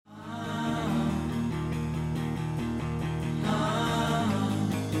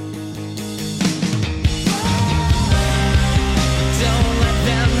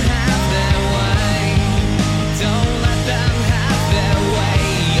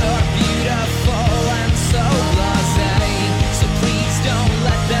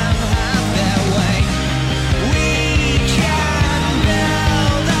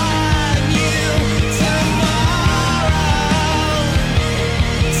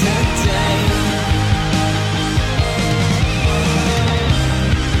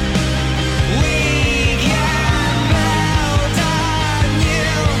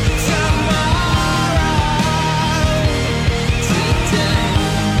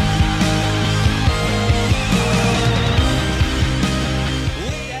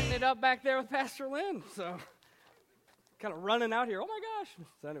back there with Pastor Lynn, so kind of running out here. Oh my gosh.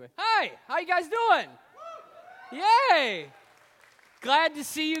 So anyway, hi, how you guys doing? Yay. Glad to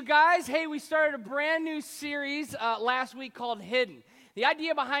see you guys. Hey, we started a brand new series last week called Hidden. The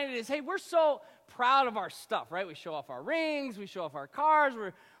idea behind it is, hey, we're so proud of our stuff, right? We show off our rings, we show off our cars,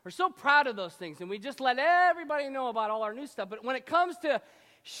 we're so proud of those things, and we just let everybody know about all our new stuff. But when it comes to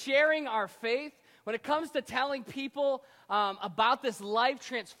sharing our faith, when it comes to telling people about this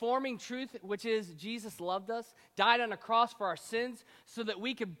life-transforming truth, which is Jesus loved us, died on a cross for our sins so that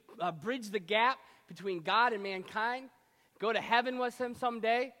we could bridge the gap between God and mankind, go to heaven with him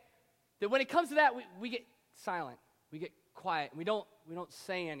someday, that when it comes to that, we get silent, we get quiet, we don't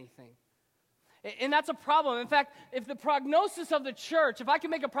say anything. And that's a problem. In fact, if the prognosis of the church, if I can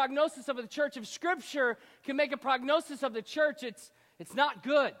make a prognosis of the church, if Scripture can make a prognosis of the church, it's not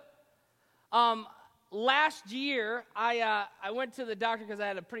good. Last year, I went to the doctor because I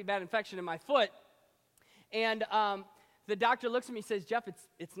had a pretty bad infection in my foot, and the doctor looks at me and says, Jeff,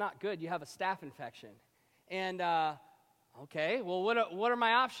 it's not good. You have a staph infection. And okay, well, what are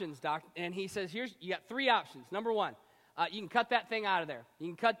my options, doc? And he says, you got 3 options. Number 1, you can cut that thing out of there.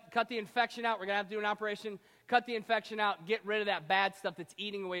 You can cut the infection out. We're going to have to do an operation. Cut the infection out. Get rid of that bad stuff that's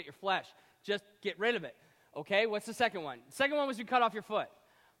eating away at your flesh. Just get rid of it. Okay, what's the second one? The second one was you cut off your foot.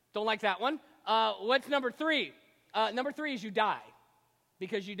 Don't like that one. What's number 3? Number 3 is you die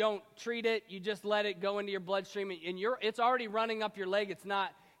because you don't treat it. You just let it go into your bloodstream, and it's already running up your leg. It's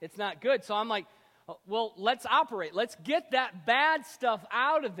not good. So I'm like, well, let's operate. Let's get that bad stuff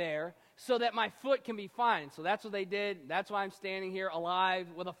out of there so that my foot can be fine. So that's what they did. That's why I'm standing here alive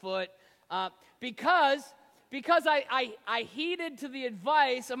with a foot. Because I heeded to the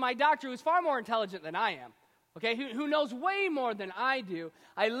advice of my doctor, who's far more intelligent than I am. Okay, who knows way more than I do.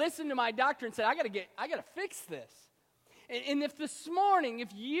 I listened to my doctor and said, I gotta fix this. And if this morning, if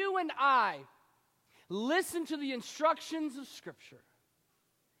you and I listen to the instructions of Scripture,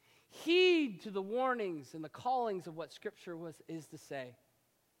 heed to the warnings and the callings of what Scripture is to say,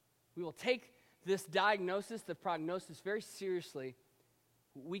 we will take this diagnosis, the prognosis, very seriously.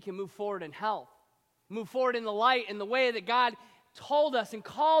 We can move forward in health, move forward in the light, in the way that God told us and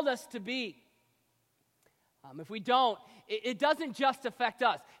called us to be. If we don't, it doesn't just affect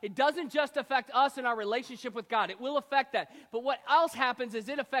us. It doesn't just affect us in our relationship with God. It will affect that. But what else happens is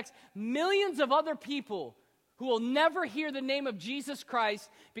it affects millions of other people who will never hear the name of Jesus Christ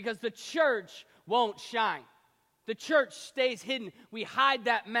because the church won't shine. The church stays hidden. We hide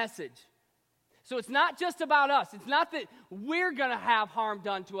that message. So it's not just about us. It's not that we're going to have harm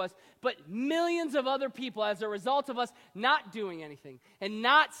done to us, but millions of other people as a result of us not doing anything and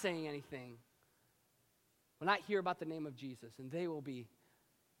not saying anything will not hear about the name of Jesus, and they will be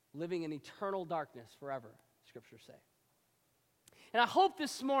living in eternal darkness forever, Scriptures say. And I hope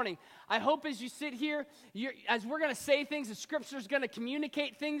this morning, as you sit here, as we're going to say things, the Scripture's going to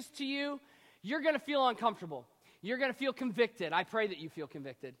communicate things to you, you're going to feel uncomfortable. You're going to feel convicted. I pray that you feel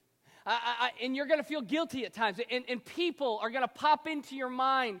convicted. And you're going to feel guilty at times. And people are going to pop into your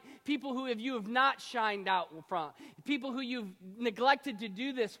mind, people who you have not shined out from, people who you've neglected to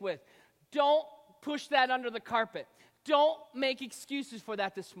do this with. Don't push that under the carpet. Don't make excuses for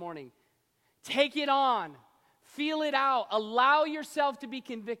that this morning. Take it on. Feel it out. Allow yourself to be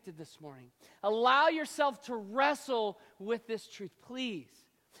convicted this morning. Allow yourself to wrestle with this truth, please.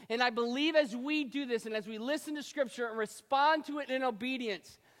 And I believe as we do this and as we listen to Scripture and respond to it in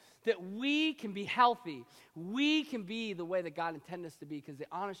obedience, that we can be healthy. We can be the way that God intended us to be, because the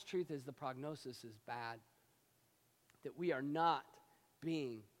honest truth is the prognosis is bad. That we are not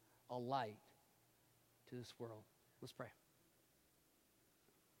being a light to this world. Let's pray.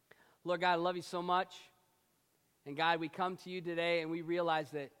 Lord God, I love you so much. And God, we come to you today and we realize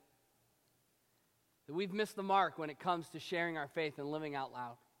that we've missed the mark when it comes to sharing our faith and living out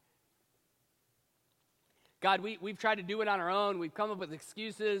loud. God, we've tried to do it on our own. We've come up with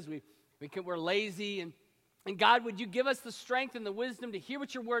excuses. We're lazy. And God, would you give us the strength and the wisdom to hear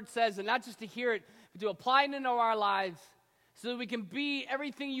what your word says, and not just to hear it, but to apply it into our lives, so that we can be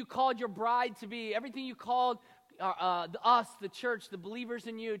everything you called your bride to be, everything you called us, the church, the believers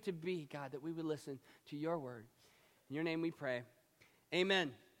in you to be, God, that we would listen to your word. In your name we pray.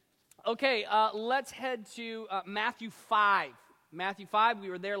 Amen. Okay, let's head to Matthew 5. Matthew 5, we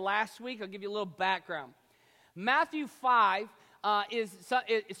were there last week. I'll give you a little background. Matthew 5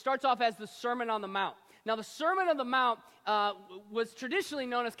 it starts off as the Sermon on the Mount. Now, the Sermon on the Mount was traditionally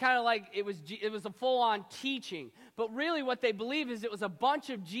known as kind of like it was a full-on teaching. But really what they believe is it was a bunch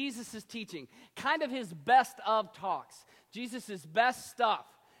of Jesus' teaching, kind of his best of talks. Jesus' best stuff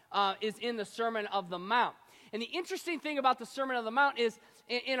is in the Sermon of the Mount. And the interesting thing about the Sermon on the Mount is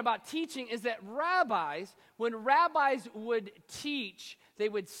in about teaching is that rabbis, when rabbis would teach, they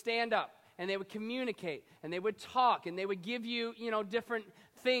would stand up and they would communicate and they would talk and they would give you, different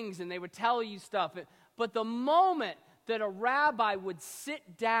things and they would tell you stuff. But the moment that a rabbi would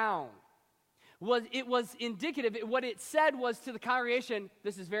sit down, it was indicative. What it said was to the congregation,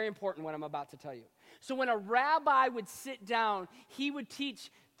 this is very important what I'm about to tell you. So when a rabbi would sit down, he would teach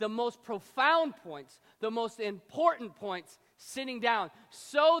the most profound points, the most important points, sitting down,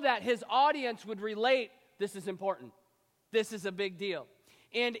 so that his audience would relate, this is important. This is a big deal.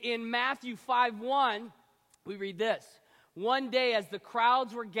 And in Matthew 5:1, we read this. One day as the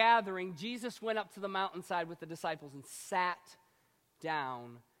crowds were gathering, Jesus went up to the mountainside with the disciples and sat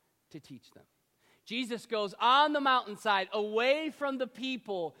down to teach them. Jesus goes on the mountainside, away from the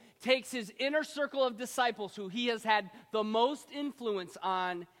people, takes his inner circle of disciples who he has had the most influence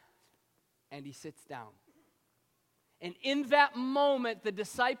on, and he sits down. And in that moment, the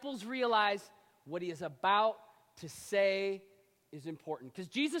disciples realize what he is about to say is important. Because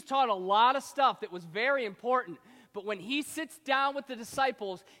Jesus taught a lot of stuff that was very important. But when he sits down with the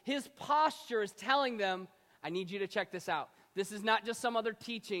disciples, his posture is telling them, I need you to check this out. This is not just some other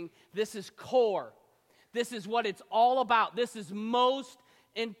teaching. This is core. This is what it's all about. This is most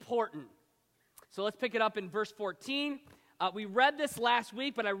important. So let's pick it up in verse 14. We read this last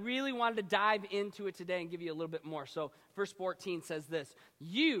week, but I really wanted to dive into it today and give you a little bit more. So verse 14 says this.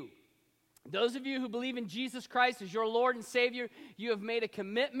 Those of you who believe in Jesus Christ as your Lord and Savior, you have made a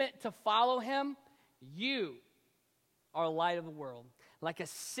commitment to follow him. You are light of the world, like a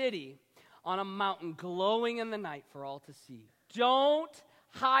city on a mountain glowing in the night for all to see. Don't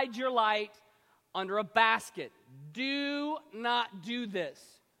hide your light under a basket. Do not do this.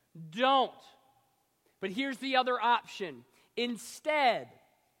 Don't. But here's the other option. Instead,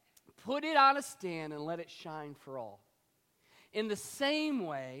 put it on a stand and let it shine for all. In the same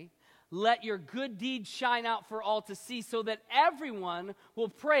way, let your good deeds shine out for all to see, so that everyone will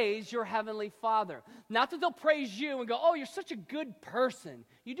praise your heavenly Father. Not that they'll praise you and go, oh, you're such a good person.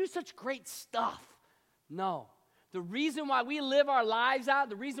 You do such great stuff. No. The reason why we live our lives out,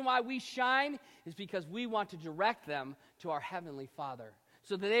 the reason why we shine, is because we want to direct them to our heavenly Father,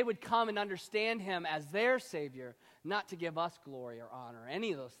 so that they would come and understand him as their Savior, not to give us glory or honor,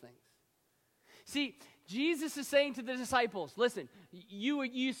 any of those things. See, Jesus is saying to the disciples, listen, you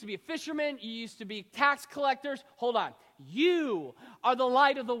used to be a fisherman, you used to be tax collectors. Hold on. You are the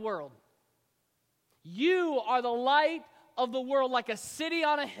light of the world. You are the light of the world, like a city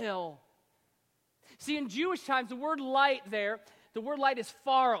on a hill. See, in Jewish times, the word light is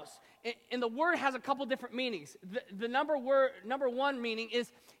pharos. And the word has a couple different meanings. The number one meaning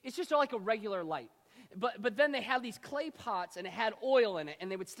is it's just like a regular light. But then they had these clay pots, and it had oil in it, and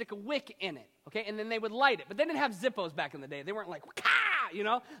they would stick a wick in it, okay? And then they would light it. But they didn't have Zippos back in the day. They weren't like,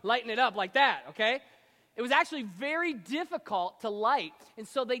 lighting it up like that, okay? It was actually very difficult to light, and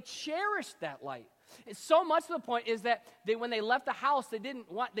so they cherished that light. And so much to the point is that when they left the house,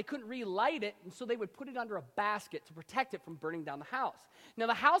 they couldn't relight it, and so they would put it under a basket to protect it from burning down the house. Now,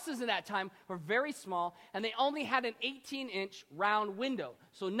 the houses in that time were very small, and they only had an 18-inch round window,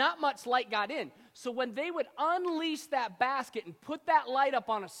 so not much light got in. So when they would unleash that basket and put that light up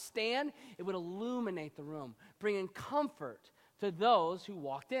on a stand, it would illuminate the room, bringing comfort to those who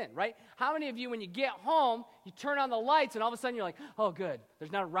walked in, right? How many of you, when you get home, you turn on the lights, and all of a sudden you're like, oh, good,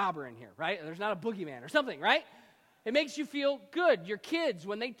 there's not a robber in here, right? There's not a boogeyman or something, right? It makes you feel good. Your kids,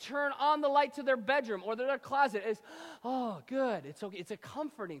 when they turn on the light to their bedroom or their closet, is, oh, good. It's okay. It's a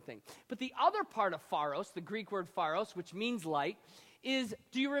comforting thing. But the other part of pharos, the Greek word pharos, which means light, is,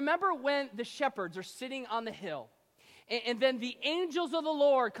 do you remember when the shepherds are sitting on the hill, and then the angels of the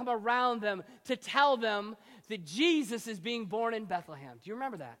Lord come around them to tell them that Jesus is being born in Bethlehem? Do you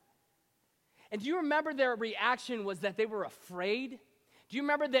remember that? And do you remember their reaction was that they were afraid? Do you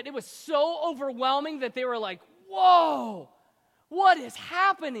remember that it was so overwhelming that they were like, whoa, what is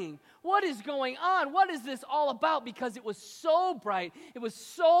happening? What is going on? What is this all about? Because it was so bright. It was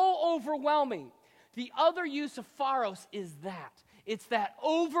so overwhelming. The other use of pharos is that. It's that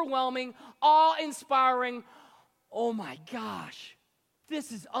overwhelming, awe-inspiring, oh my gosh,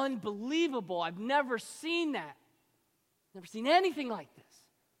 this is unbelievable. I've never seen that. Never seen anything like this.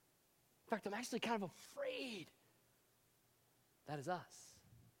 In fact, I'm actually kind of afraid. That is us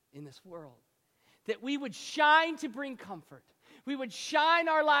in this world. That we would shine to bring comfort. We would shine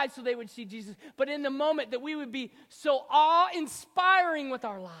our lives so they would see Jesus. But in the moment that we would be so awe-inspiring with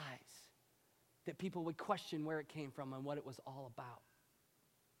our lives that people would question where it came from and what it was all about.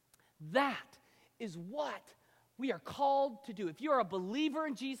 That is what we are called to do. If you are a believer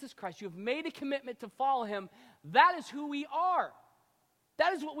in Jesus Christ, you have made a commitment to follow him, that is who we are.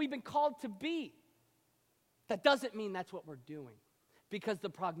 That is what we've been called to be. That doesn't mean that's what we're doing, because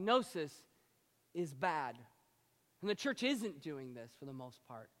the prognosis is bad. And the church isn't doing this for the most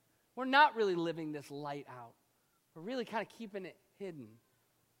part. We're not really living this light out. We're really kind of keeping it hidden.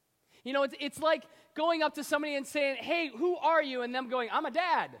 You know, it's like going up to somebody and saying, hey, who are you? And them going, I'm a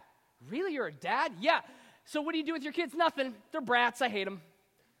dad. Really, you're a dad? Yeah. So what do you do with your kids? Nothing. They're brats. I hate them.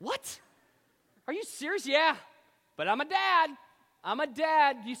 What? Are you serious? Yeah. But I'm a dad. I'm a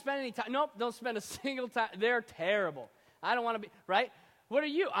dad. Do you spend any time? Nope, don't spend a single time. They're terrible. I don't want to be, right? What are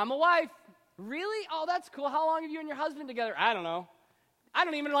you? I'm a wife. Really? Oh, that's cool. How long have you and your husband together? I don't know. I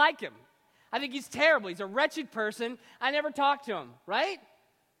don't even like him. I think he's terrible. He's a wretched person. I never talk to him, right?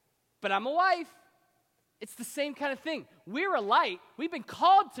 But I'm a wife. It's the same kind of thing. We're a light. We've been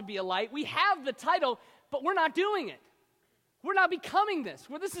called to be a light. We have the title, but we're not doing it. We're not becoming this.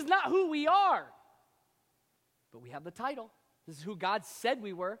 This is not who we are. But we have the title. This is who God said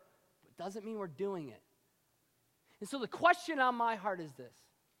we were, but it doesn't mean we're doing it. And so the question on my heart is this.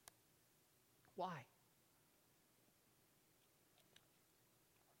 Why?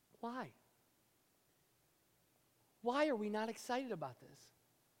 Why? Why are we not excited about this?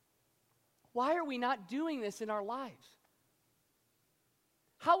 Why are we not doing this in our lives?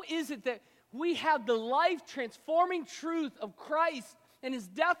 How is it that we have the life-transforming truth of Christ and his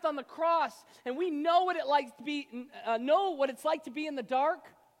death on the cross, and we know what it's like to be in the dark,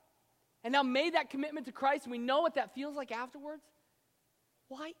 and now made that commitment to Christ, and we know what that feels like afterwards?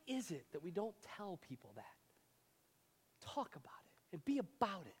 Why is it that we don't tell people that? Talk about it and be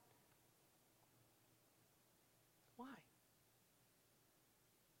about it. Why?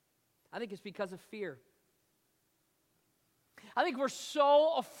 I think it's because of fear. I think we're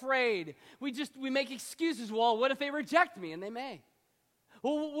so afraid. We make excuses. Well, what if they reject me? And they may.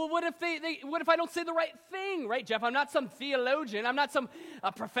 Well, what if I don't say the right thing, right, Jeff? I'm not some theologian. I'm not some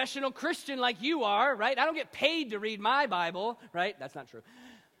professional Christian like you are, right? I don't get paid to read my Bible, right? That's not true.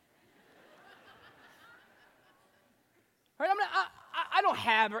 Right? I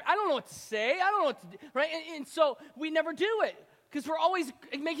don't know what to say. I don't know what to do, right? And so we never do it because we're always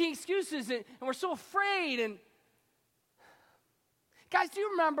making excuses and we're so afraid. And guys, do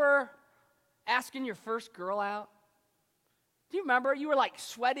you remember asking your first girl out? Do you remember? You were like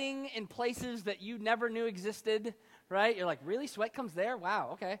sweating in places that you never knew existed, right? You're like, really? Sweat comes there? Wow,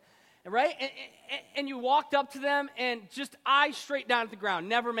 okay. Right? And you walked up to them and just eyes straight down at the ground.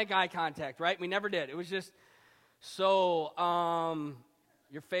 Never make eye contact, right? We never did. It was just, so,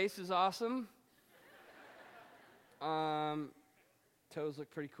 your face is awesome. Toes look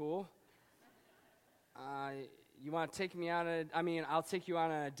pretty cool. You want to take me on I'll take you on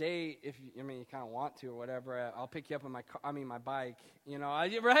a date if you kind of want to or whatever. I'll pick you up on my bike,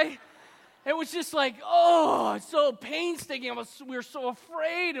 right? It was just like, so painstaking. We were so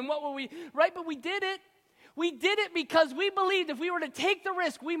afraid, and what were we, right? But we did it. We did it because we believed if we were to take the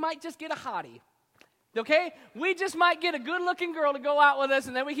risk, we might just get a hottie, okay? We just might get a good-looking girl to go out with us,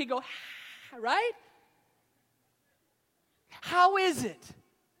 and then we could go, right? How is it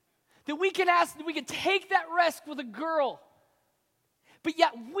that we can take that risk with a girl, but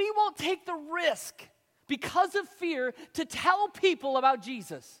yet we won't take the risk because of fear to tell people about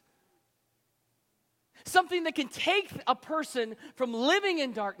Jesus? Something that can take a person from living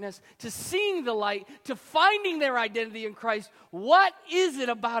in darkness to seeing the light, to finding their identity in Christ. What is it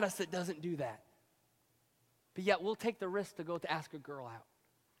about us that doesn't do that? But yet we'll take the risk to go to ask a girl out.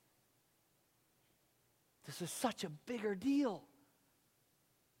 This is such a bigger deal.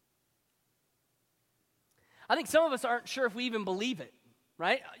 I think some of us aren't sure if we even believe it,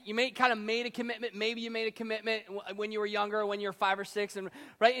 right? You kind of made a commitment. Maybe you made a commitment when you were younger, when you were 5 or 6, and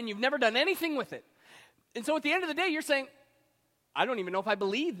you've never done anything with it. And so at the end of the day, you're saying, I don't even know if I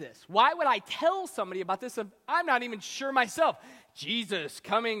believe this. Why would I tell somebody about this if I'm not even sure myself? Jesus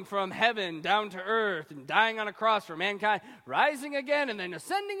coming from heaven down to earth and dying on a cross for mankind, rising again and then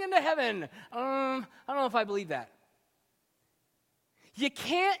ascending into heaven. I don't know if I believe that. You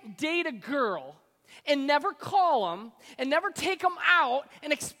can't date a girl and never call them and never take them out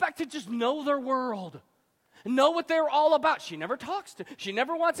and expect to just know their world. Know what they're all about. She never talks to, she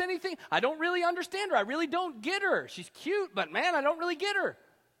never wants anything. I don't really understand her. I really don't get her. She's cute, but man, I don't really get her.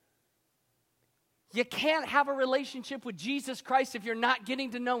 You can't have a relationship with Jesus Christ if you're not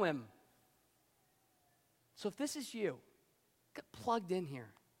getting to know him. So if this is you, get plugged in here.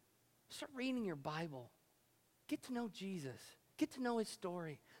 Start reading your Bible. Get to know Jesus. Get to know his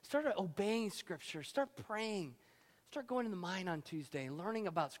story. Start obeying Scripture. Start praying. Start going to the Mind on Tuesday and learning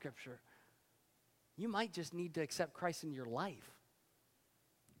about Scripture. You might just need to accept Christ in your life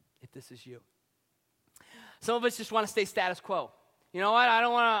if this is you. Some of us just want to stay status quo. You know what? I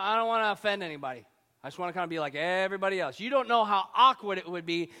don't want to offend anybody. I just want to kind of be like everybody else. You don't know how awkward it would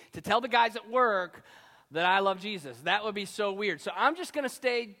be to tell the guys at work that I love Jesus. That would be so weird. So I'm just going to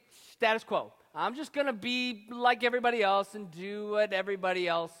stay status quo. I'm just going to be like everybody else and do what everybody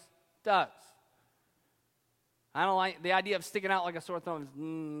else does. I don't like the idea of sticking out like a sore thumb. Is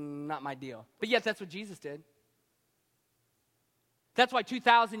not my deal. But yet that's what Jesus did. That's why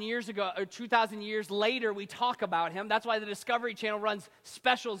 2,000 years ago, or 2,000 years later, we talk about him. That's why the Discovery Channel runs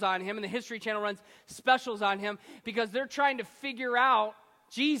specials on him, and the History Channel runs specials on him, because they're trying to figure out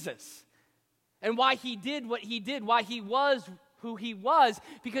Jesus and why he did what he did, why he was who he was,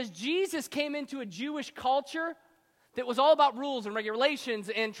 because Jesus came into a Jewish culture that was all about rules and regulations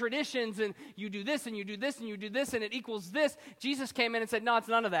and traditions, and you do this, and you do this, and you do this, and it equals this. Jesus came in and said, no, it's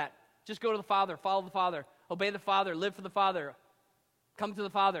none of that. Just go to the Father, follow the Father, obey the Father, live for the Father. Come to the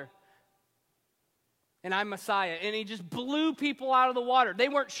Father. And I'm Messiah. And he just blew people out of the water. They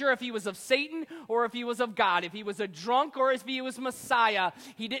weren't sure if he was of Satan or if he was of God, if he was a drunk or if he was Messiah.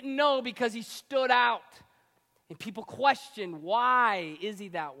 He didn't know because he stood out. And people questioned, why is he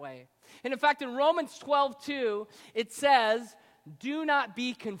that way? And in fact, in Romans 12:2, it says, do not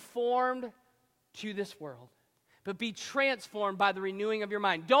be conformed to this world, but be transformed by the renewing of your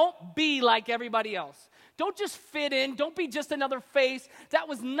mind. Don't be like everybody else. Don't just fit in. Don't be just another face. That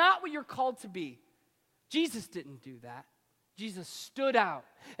was not what you're called to be. Jesus didn't do that. Jesus stood out.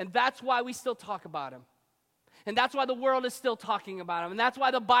 And that's why we still talk about him. And that's why the world is still talking about him. And that's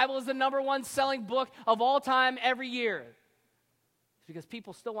why the Bible is the #1 selling book of all time every year. It's because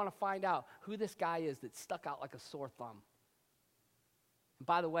people still want to find out who this guy is that stuck out like a sore thumb. And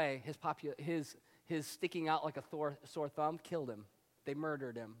by the way, his sticking out like a sore thumb killed him. They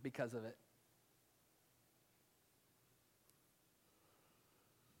murdered him because of it.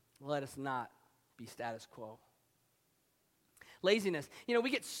 Let us not be status quo. Laziness. You know, we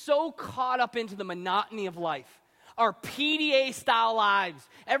get so caught up into the monotony of life. Our PDA-style lives.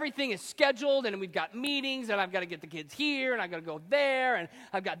 Everything is scheduled, and we've got meetings, and I've got to get the kids here, and I've got to go there, and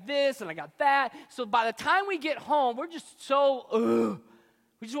I've got this, and I got that. So by the time we get home, we're just so,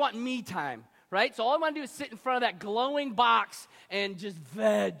 we just want me time, right? So all I want to do is sit in front of that glowing box and just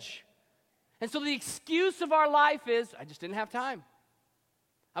veg. And so the excuse of our life is, I just didn't have time.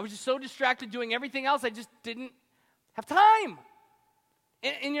 I was just so distracted doing everything else, I just didn't have time.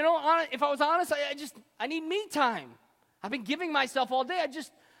 And you know, if I was honest, I need me time. I've been giving myself all day. I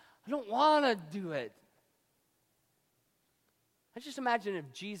don't want to do it. I just imagine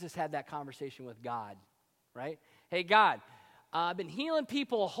if Jesus had that conversation with God, right? Hey, God, I've been healing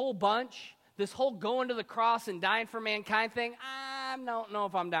people a whole bunch. This whole going to the cross and dying for mankind thing, I don't know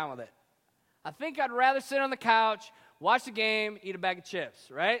if I'm down with it. I think I'd rather sit on the couch, watch the game, eat a bag of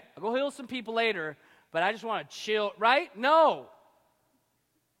chips, right? I'll go heal some people later, but I just want to chill, right? No.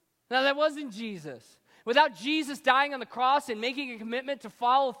 Now, that wasn't Jesus. Without Jesus dying on the cross and making a commitment to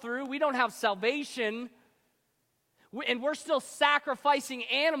follow through, we don't have salvation. And we're still sacrificing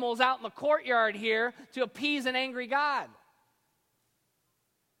animals out in the courtyard here to appease an angry God.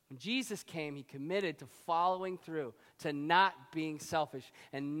 When Jesus came, he committed to following through, to not being selfish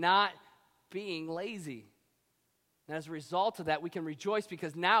and not being lazy. And as a result of that, we can rejoice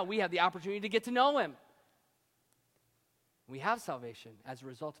because now we have the opportunity to get to know him. We have salvation as a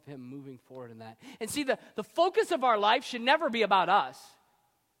result of him moving forward in that. And see, the focus of our life should never be about us.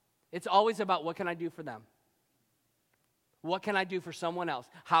 It's always about what can I do for them? What can I do for someone else?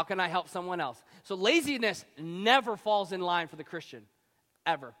 How can I help someone else? So laziness never falls in line for the Christian,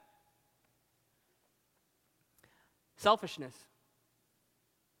 ever. Selfishness.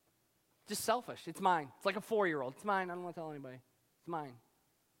 Just selfish. It's mine. It's like a 4-year-old. It's mine. I don't want to tell anybody. It's mine.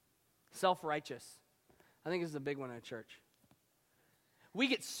 Self-righteous. I think this is a big one in the church. We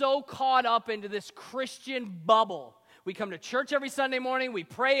get so caught up into this Christian bubble. We come to church every Sunday morning. We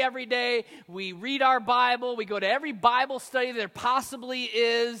pray every day. We read our Bible. We go to every Bible study there possibly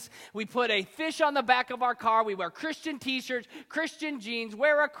is. We put a fish on the back of our car. We wear Christian t-shirts, Christian jeans,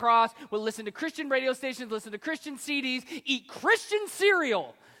 wear a cross. We'll listen to Christian radio stations, listen to Christian CDs, eat Christian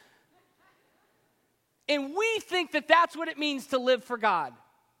cereal. And we think that that's what it means to live for God.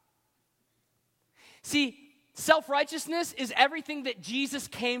 See, self-righteousness is everything that Jesus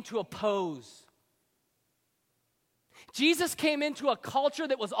came to oppose. Jesus came into a culture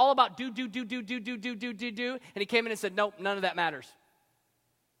that was all about do, and he came in and said, nope, none of that matters.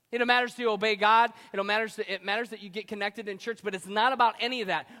 It matters to obey God. It matters that you get connected in church, but it's not about any of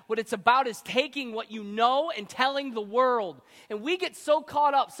that. What it's about is taking what you know and telling the world. And we get so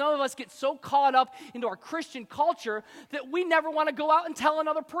caught up, some of us get so caught up into our Christian culture that we never want to go out and tell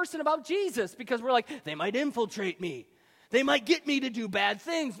another person about Jesus because we're like, they might infiltrate me. They might get me to do bad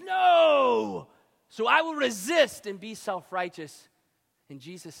things. No! So I will resist and be self-righteous. And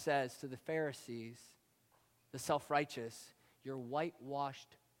Jesus says to the Pharisees, the self-righteous, you're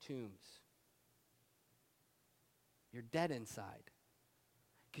whitewashed tombs. You're dead inside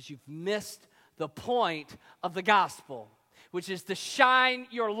because you've missed the point of the gospel, which is to shine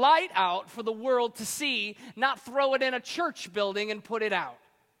your light out for the world to see, not throw it in a church building and put it out.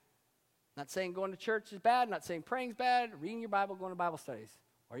 Not saying going to church is bad, not saying praying's bad, reading your Bible, going to Bible studies,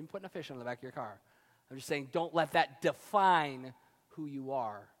 or even putting a fish on the back of your car. I'm just saying don't let that define who you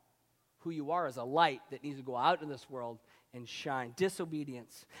are. Who you are is a light that needs to go out in this world and shine.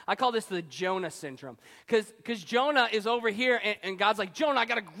 Disobedience. I call this the Jonah syndrome. Because Jonah is over here, and God's like, Jonah, I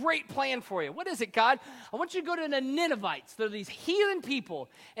got a great plan for you. What is it, God? I want you to go to the Ninevites. They're these heathen people,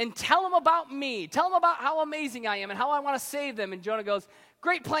 and tell them about me. Tell them about how amazing I am and how I want to save them. And Jonah goes,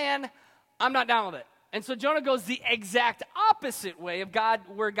 great plan. I'm not down with it. And so Jonah goes the exact opposite way of God,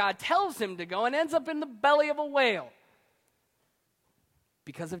 where God tells him to go, and ends up in the belly of a whale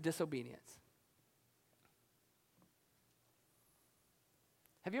because of disobedience.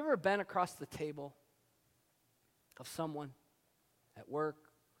 Have you ever been across the table of someone at work,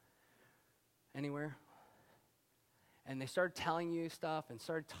 anywhere, and they started telling you stuff and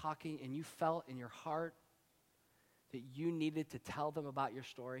started talking, and you felt in your heart that you needed to tell them about your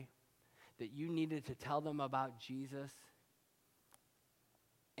story, that you needed to tell them about Jesus,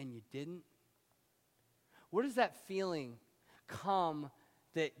 and you didn't? Where does that feeling come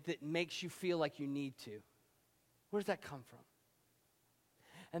that makes you feel like you need to? Where does that come from?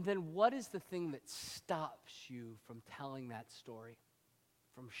 And then what is the thing that stops you from telling that story,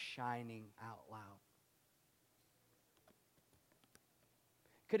 from shining out loud?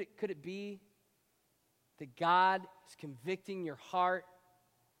 Could it be that God is convicting your heart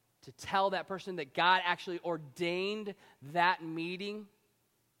to tell that person that God actually ordained that meeting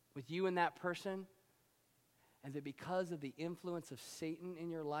with you and that person, and that because of the influence of Satan in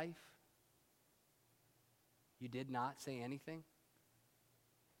your life, you did not say anything?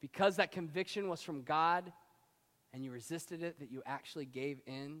 Because that conviction was from God and you resisted it, that you actually gave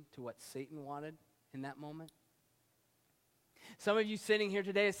in to what Satan wanted in that moment? Some of you sitting here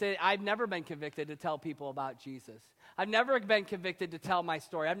today say, I've never been convicted to tell people about Jesus. I've never been convicted to tell my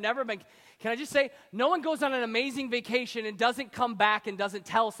story. Can I just say, no one goes on an amazing vacation and doesn't come back and doesn't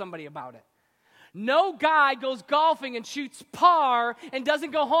tell somebody about it. No guy goes golfing and shoots par and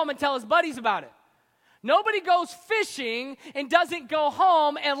doesn't go home and tell his buddies about it. Nobody goes fishing and doesn't go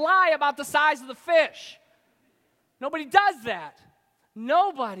home and lie about the size of the fish. Nobody does that.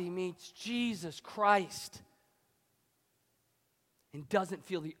 Nobody meets Jesus Christ and doesn't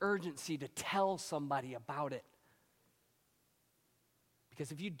feel the urgency to tell somebody about it.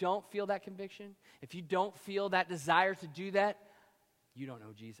 Because if you don't feel that conviction, if you don't feel that desire to do that, you don't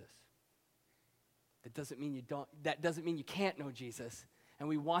know Jesus. That doesn't mean you can't know Jesus. And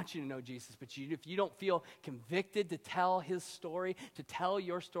we want you to know Jesus, but if you don't feel convicted to tell his story, to tell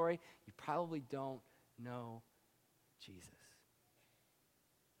your story, you probably don't know Jesus.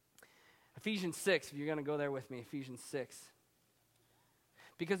 Ephesians 6, if you're going to go there with me, Ephesians 6.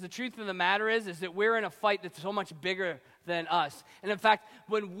 Because the truth of the matter is that we're in a fight that's so much bigger than us. And in fact,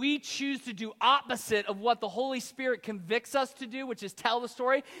 when we choose to do opposite of what the Holy Spirit convicts us to do, which is tell the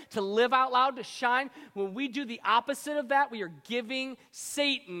story, to live out loud, to shine, when we do the opposite of that, we are giving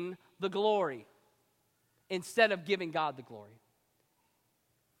Satan the glory instead of giving God the glory.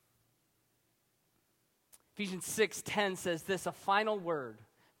 Ephesians 6:10 says this, a final word,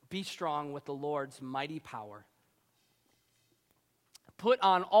 be strong with the Lord's mighty power. Put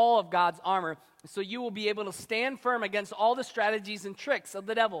on all of God's armor so you will be able to stand firm against all the strategies and tricks of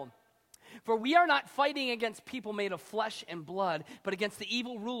the devil. For we are not fighting against people made of flesh and blood, but against the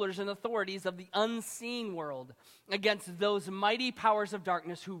evil rulers and authorities of the unseen world, against those mighty powers of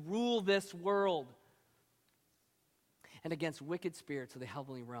darkness who rule this world, and against wicked spirits of the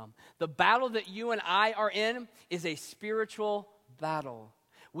heavenly realm. The battle that you and I are in is a spiritual battle.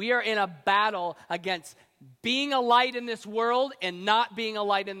 We are in a battle against being a light in this world and not being a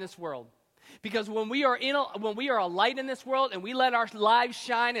light in this world. Because when we are a light in this world and we let our lives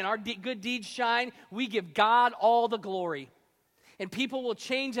shine and our good deeds shine, we give God all the glory. And people will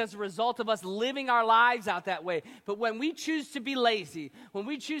change as a result of us living our lives out that way. But when we choose to be lazy, when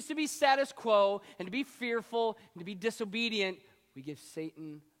we choose to be status quo and to be fearful and to be disobedient, we give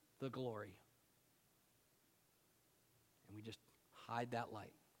Satan the glory. And we just hide that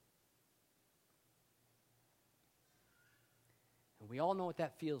light. And we all know what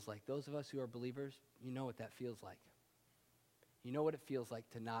that feels like. Those of us who are believers, you know what that feels like. You know what it feels like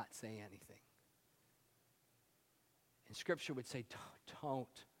to not say anything. And Scripture would say, don't.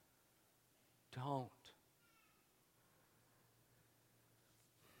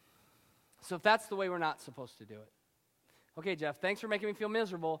 So if that's the way we're not supposed to do it, okay, Jeff, thanks for making me feel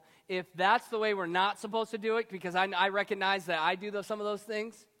miserable. If that's the way we're not supposed to do it, because I recognize that I do some of those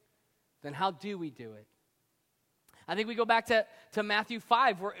things, then how do we do it? I think we go back to Matthew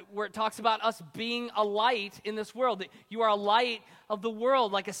 5, where it talks about us being a light in this world. That you are a light of the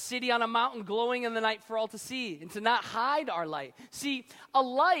world, like a city on a mountain glowing in the night for all to see, and to not hide our light. See, a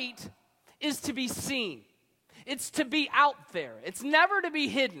light is to be seen. It's to be out there. It's never to be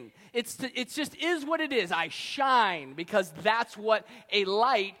hidden. It just is what it is. I shine because that's what a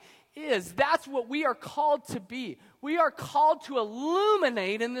light is. That's what we are called to be. We are called to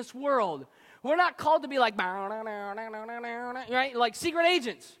illuminate in this world. We're not called to be like, right? Like secret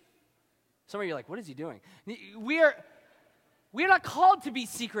agents. Some of you are like, what is he doing? We're not called to be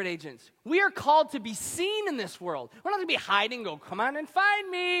secret agents. We are called to be seen in this world. We're not to be hiding, go, come on and find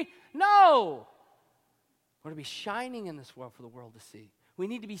me. No. We're to be shining in this world for the world to see. We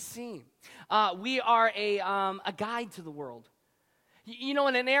need to be seen. We are a guide to the world. You know,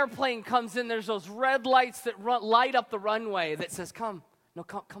 when an airplane comes in, there's those red lights that light up the runway that says, come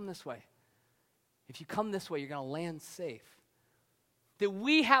this way. If you come this way, you're going to land safe. That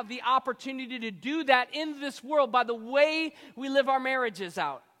we have the opportunity to do that in this world by the way we live our marriages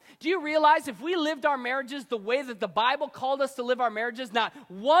out. Do you realize if we lived our marriages the way that the Bible called us to live our marriages, not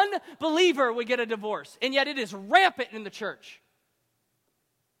one believer would get a divorce, and yet it is rampant in the church.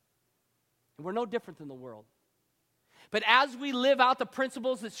 And we're no different than the world. But as we live out the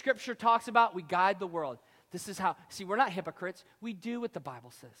principles that Scripture talks about, we guide the world. This is how, see, we're not hypocrites. We do what the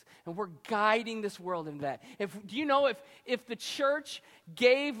Bible says. And we're guiding this world into that. Do you know if the church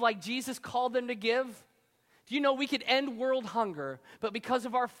gave like Jesus called them to give, do you know we could end world hunger, but because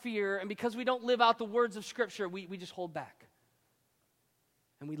of our fear and because we don't live out the words of Scripture, we just hold back.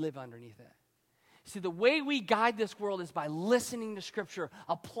 And we live underneath that. See, the way we guide this world is by listening to Scripture,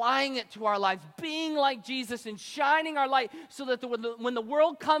 applying it to our lives, being like Jesus and shining our light so that when the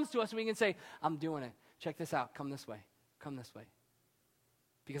world comes to us, we can say, I'm doing it. Check this out. Come this way. Come this way.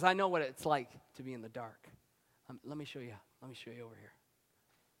 Because I know what it's like to be in the dark. Let me show you. Let me show you over here.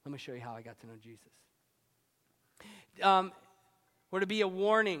 Let me show you how I got to know Jesus. We're to be a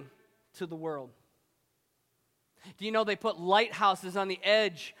warning to the world. Do you know they put lighthouses on the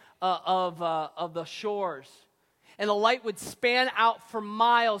edge of the shores? And the light would span out for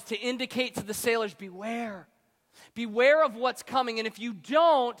miles to indicate to the sailors, beware. Beware of what's coming. And if you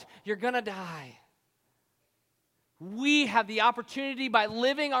don't, you're going to die. We have the opportunity by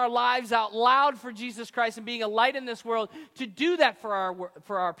living our lives out loud for Jesus Christ and being a light in this world to do that for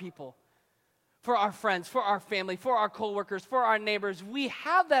our people, for our friends, for our family, for our coworkers, for our neighbors. We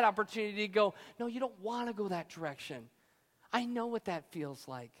have that opportunity to go, no, you don't want to go that direction. I know what that feels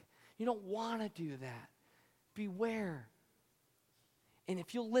like. You don't want to do that. Beware. And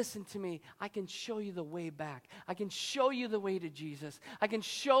if you'll listen to me, I can show you the way back. I can show you the way to Jesus. I can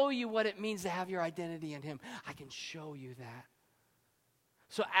show you what it means to have your identity in Him. I can show you that.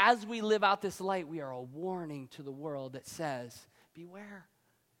 So as we live out this light, we are a warning to the world that says, beware.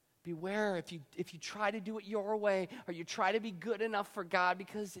 Beware if you try to do it your way or you try to be good enough for God,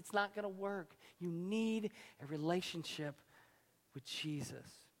 because it's not going to work. You need a relationship with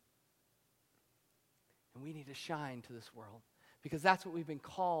Jesus. And we need to shine to this world, because that's what we've been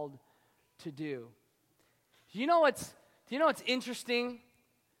called to do. Do you know what's interesting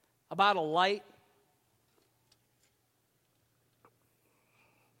about a light?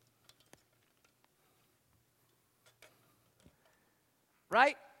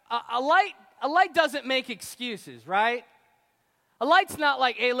 Right? A light doesn't make excuses, right? A light's not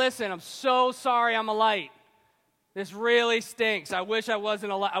like, hey, listen, I'm so sorry I'm a light. This really stinks. I wish I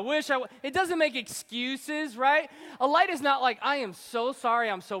wasn't a light. It doesn't make excuses, right? A light is not like, I am so sorry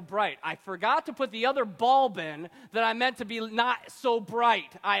I'm so bright. I forgot to put the other bulb in that I meant to be not so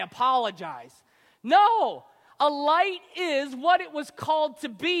bright. I apologize. No, a light is what it was called to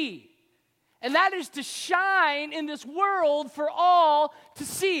be. And that is to shine in this world for all to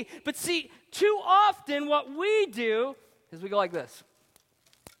see. But see, too often what we do is we go like this.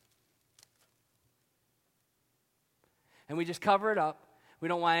 And we just cover it up. We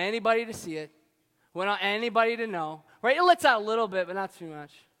don't want anybody to see it. We don't want anybody to know. Right? It lets out a little bit, but not too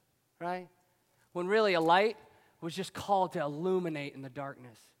much. Right? When really a light was just called to illuminate in the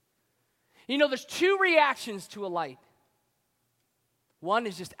darkness. You know, there's two reactions to a light. One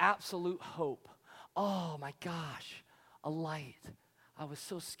is just absolute hope. Oh my gosh, a light. I was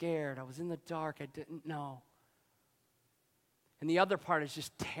so scared. I was in the dark. I didn't know. And the other part is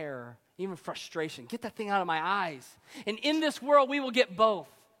just terror, even frustration. Get that thing out of my eyes. And in this world, we will get both.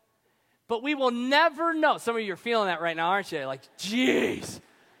 But we will never know. Some of you are feeling that right now, aren't you? Like, geez,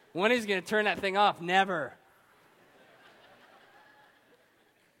 when is he going to turn that thing off? Never.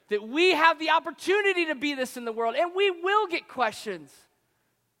 That we have the opportunity to be this in the world, and we will get questions.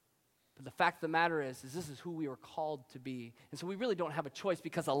 But the fact of the matter is this is who we are called to be. And so we really don't have a choice,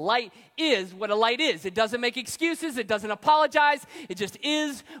 because a light is what a light is. It doesn't make excuses. It doesn't apologize. It just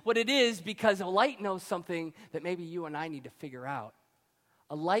is what it is, because a light knows something that maybe you and I need to figure out.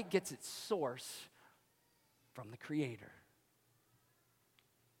 A light gets its source from the Creator.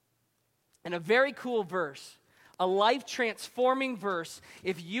 And a very cool verse, a life-transforming verse.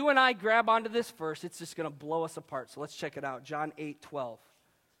 If you and I grab onto this verse, it's just going to blow us apart. So let's check it out. John 8:12.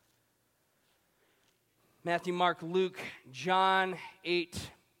 Matthew, Mark, Luke, John 8,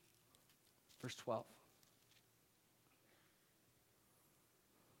 verse 12.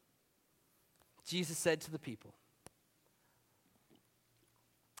 Jesus said to the people,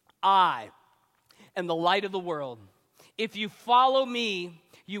 I am the light of the world. If you follow me,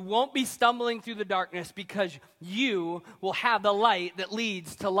 you won't be stumbling through the darkness, because you will have the light that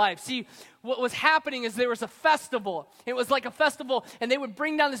leads to life. See, what was happening is there was a festival. It was like a festival, and they would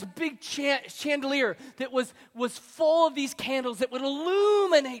bring down this big chandelier that was full of these candles that would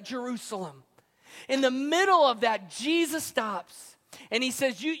illuminate Jerusalem. In the middle of that, Jesus stops, and he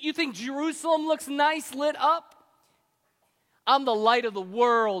says, you think Jerusalem looks nice lit up? I'm the light of the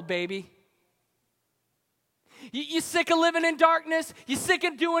world, baby. You sick of living in darkness? You sick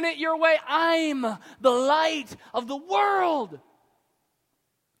of doing it your way? I'm the light of the world.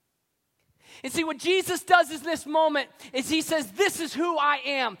 And see, what Jesus does in this moment is he says, this is who I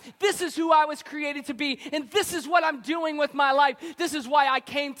am. This is who I was created to be. And this is what I'm doing with my life. This is why I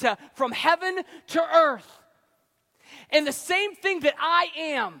came from heaven to earth. And the same thing that I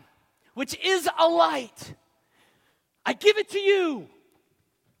am, which is a light, I give it to you.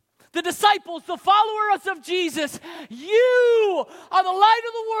 The disciples, the followers of Jesus, you are the light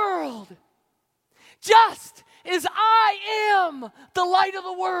of the world. Just as I am the light of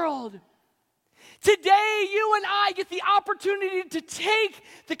the world. Today, you and I get the opportunity to take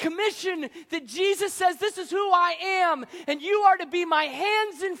the commission that Jesus says, this is who I am, and you are to be my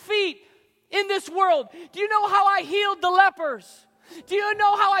hands and feet in this world. Do you know how I healed the lepers? Do you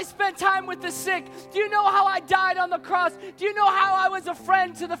know how I spent time with the sick? Do you know how I died on the cross? Do you know how I was a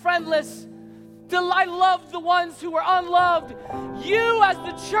friend to the friendless? I loved the ones who were unloved. You, as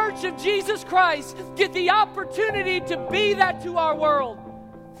the church of Jesus Christ, get the opportunity to be that to our world.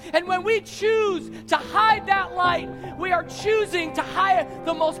 And when we choose to hide that light, we are choosing to hide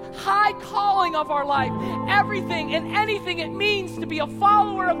the most high calling of our life. Everything and anything it means to be a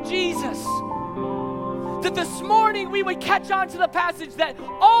follower of Jesus. That this morning we would catch on to the passage that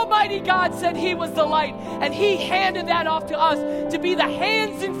Almighty God said He was the light, and He handed that off to us to be the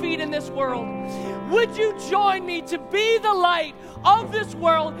hands and feet in this world. Would you join me to be the light of this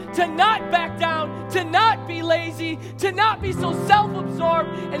world, to not back down, to not be lazy, to not be so self-absorbed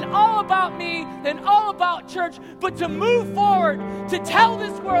and all about me and all about church, but to move forward, to tell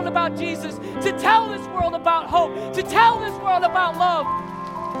this world about Jesus, to tell this world about hope, to tell this world about love.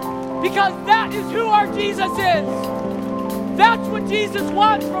 Because that is who our Jesus is. That's what Jesus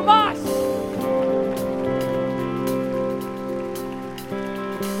wants from us.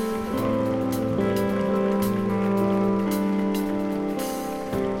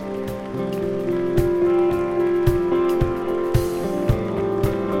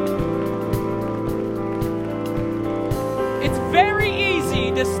 It's very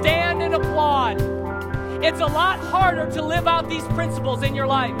easy to stand and applaud. It's a lot harder to live out these principles in your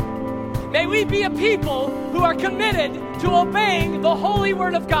life. May we be a people who are committed to obeying the holy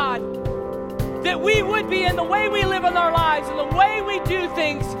word of God. That we would be, in the way we live in our lives and the way we do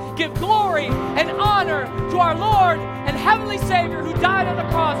things, give glory and honor to our Lord and Heavenly Savior who died on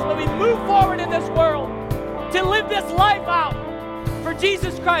the cross when we move forward in this world to live this life out for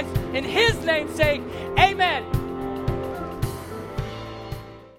Jesus Christ. In His name's sake, amen.